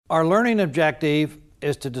Our learning objective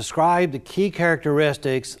is to describe the key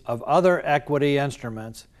characteristics of other equity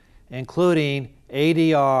instruments, including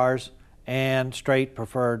ADRs and straight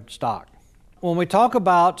preferred stock. When we talk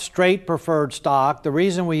about straight preferred stock, the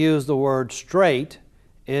reason we use the word straight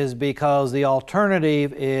is because the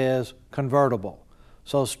alternative is convertible.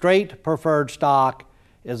 So straight preferred stock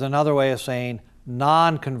is another way of saying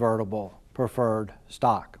non-convertible preferred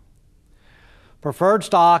stock. Preferred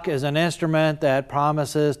stock is an instrument that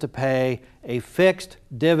promises to pay a fixed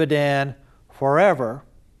dividend forever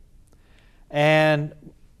and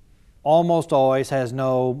almost always has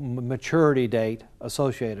no maturity date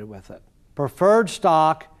associated with it. Preferred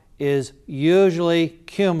stock is usually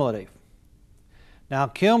cumulative. Now,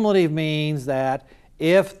 cumulative means that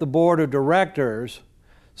if the board of directors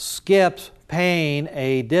skips paying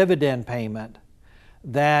a dividend payment,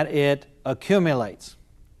 that it accumulates.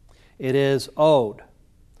 It is owed.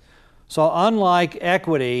 So unlike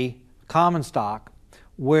equity, common stock,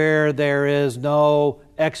 where there is no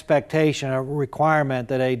expectation or requirement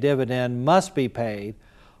that a dividend must be paid,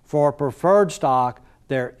 for preferred stock,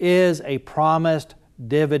 there is a promised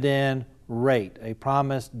dividend rate, a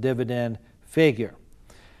promised dividend figure.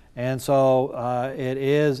 And so it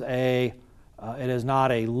is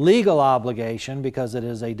not a legal obligation because it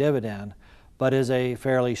is a dividend, but is a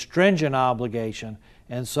fairly stringent obligation,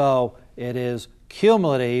 and so it is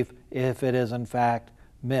cumulative if it is in fact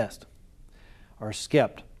missed or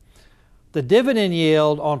skipped. The dividend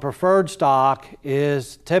yield on preferred stock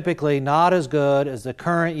is typically not as good as the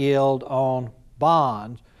current yield on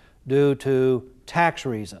bonds due to tax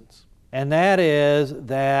reasons. And that is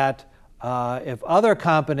that if other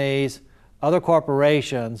companies, other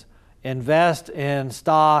corporations invest in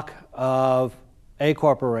stock of a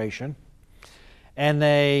corporation, and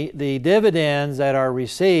the dividends that are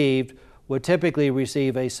received would typically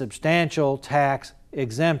receive a substantial tax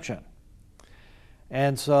exemption.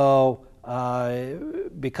 And so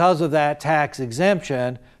because of that tax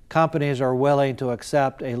exemption, companies are willing to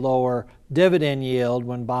accept a lower dividend yield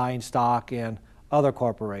when buying stock in other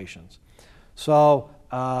corporations. So,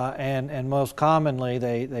 and most commonly,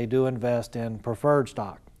 they do invest in preferred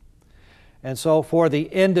stock. And so for the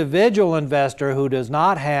individual investor who does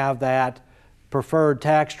not have that preferred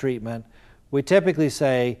tax treatment, we typically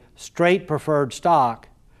say straight preferred stock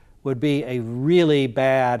would be a really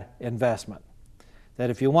bad investment. That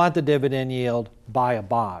if you want the dividend yield, buy a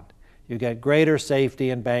bond. You get greater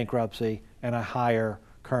safety in bankruptcy and a higher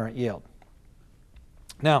current yield.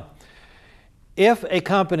 Now, if a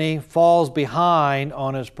company falls behind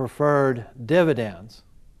on its preferred dividends,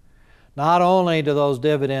 not only do those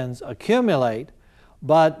dividends accumulate,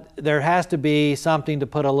 but there has to be something to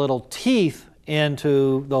put a little teeth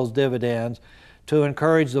into those dividends to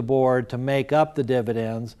encourage the board to make up the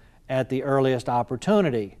dividends at the earliest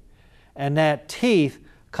opportunity. And that teeth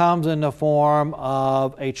comes in the form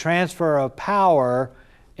of a transfer of power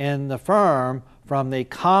in the firm from the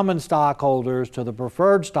common stockholders to the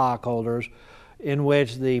preferred stockholders, in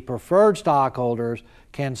which the preferred stockholders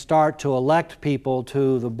can start to elect people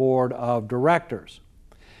to the board of directors.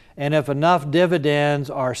 And if enough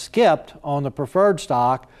dividends are skipped on the preferred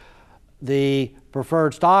stock, the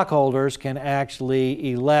preferred stockholders can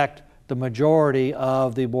actually elect the majority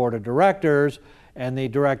of the board of directors, and the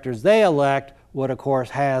directors they elect would, of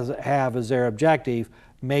course, have as their objective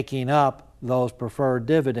making up those preferred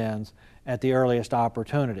dividends at the earliest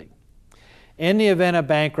opportunity. In the event of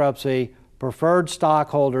bankruptcy, preferred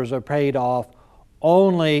stockholders are paid off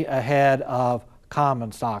only ahead of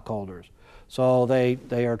common stockholders. So they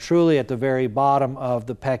are truly at the very bottom of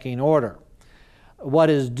the pecking order.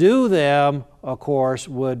 What is due them, of course,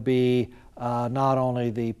 would be not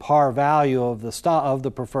only the par value of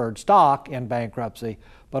the preferred stock in bankruptcy,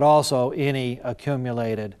 but also any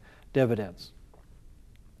accumulated dividends.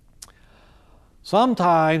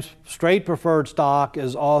 Sometimes straight preferred stock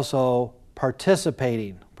is also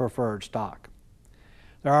participating preferred stock.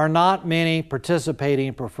 There are not many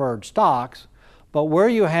participating preferred stocks, but where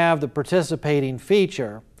you have the participating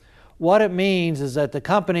feature, what it means is that the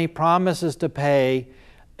company promises to pay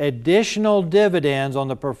additional dividends on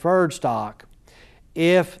the preferred stock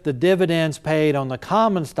if the dividends paid on the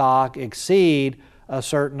common stock exceed a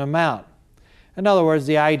certain amount. In other words,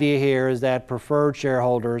 the idea here is that preferred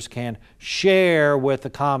shareholders can share with the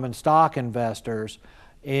common stock investors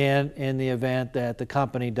in the event that the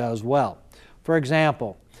company does well. For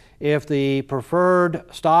example, if the preferred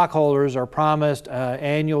stockholders are promised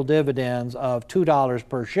annual dividends of $2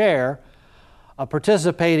 per share, a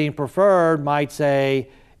participating preferred might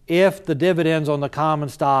say, if the dividends on the common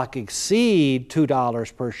stock exceed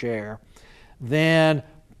 $2 per share, then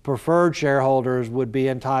preferred shareholders would be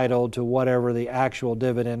entitled to whatever the actual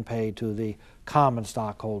dividend paid to the common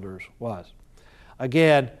stockholders was.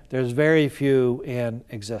 Again, there's very few in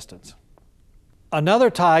existence. Another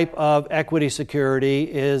type of equity security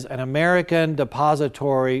is an American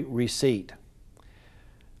depository receipt,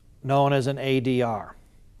 known as an ADR.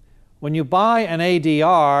 When you buy an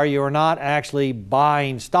ADR, you are not actually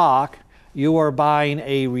buying stock, you are buying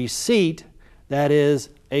a receipt that is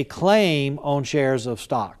a claim on shares of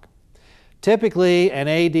stock. Typically, an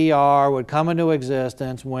ADR would come into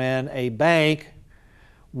existence when a bank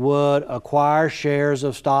would acquire shares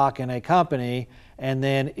of stock in a company and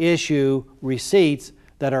then issue receipts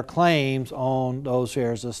that are claims on those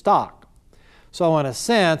shares of stock. So in a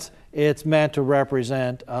sense, it's meant to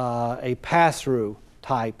represent a pass-through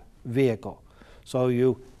type vehicle. So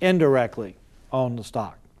you indirectly own the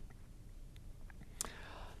stock.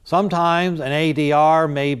 Sometimes an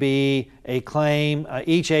ADR may be a claim,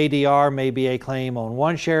 each ADR may be a claim on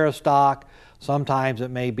one share of stock. Sometimes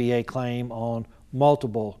it may be a claim on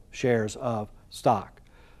multiple shares of stock.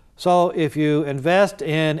 So if you invest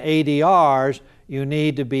in ADRs, you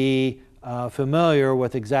need to be familiar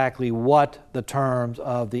with exactly what the terms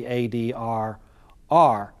of the ADR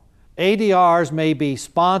are. ADRs may be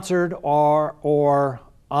sponsored or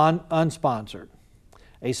unsponsored.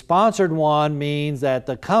 A sponsored one means that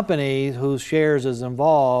the company whose shares is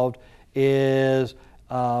involved is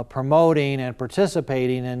promoting and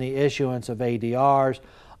participating in the issuance of ADRs.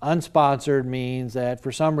 Unsponsored means that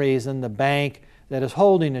for some reason the bank that is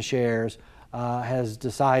holding the shares has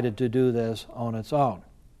decided to do this on its own.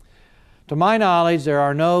 To my knowledge, there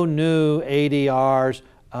are no new ADRs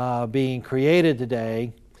being created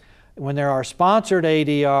today. When there are sponsored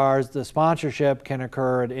ADRs, the sponsorship can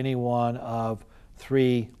occur at any one of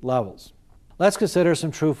 3 levels. Let's consider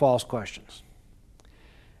some true-false questions.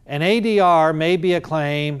 An ADR may be a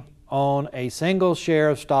claim on a single share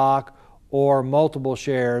of stock or multiple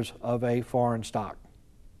shares of a foreign stock.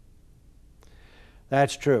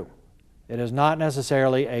 That's true. It is not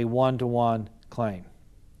necessarily a one-to-one claim.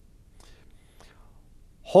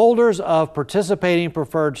 Holders of participating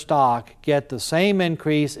preferred stock get the same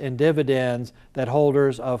increase in dividends that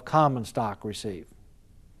holders of common stock receive.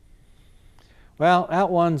 Well, that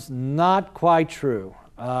one's not quite true.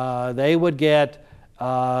 They would get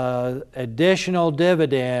additional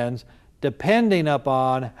dividends depending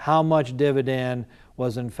upon how much dividend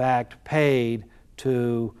was in fact paid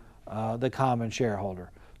to the common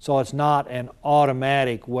shareholder. So it's not an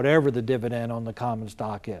automatic whatever the dividend on the common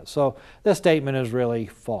stock is. So this statement is really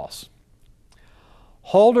false.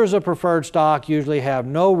 Holders of preferred stock usually have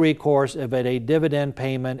no recourse if a dividend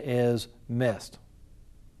payment is missed.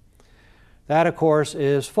 That, of course,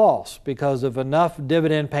 is false, because if enough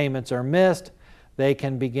dividend payments are missed, they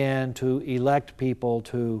can begin to elect people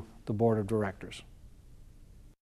to the board of directors.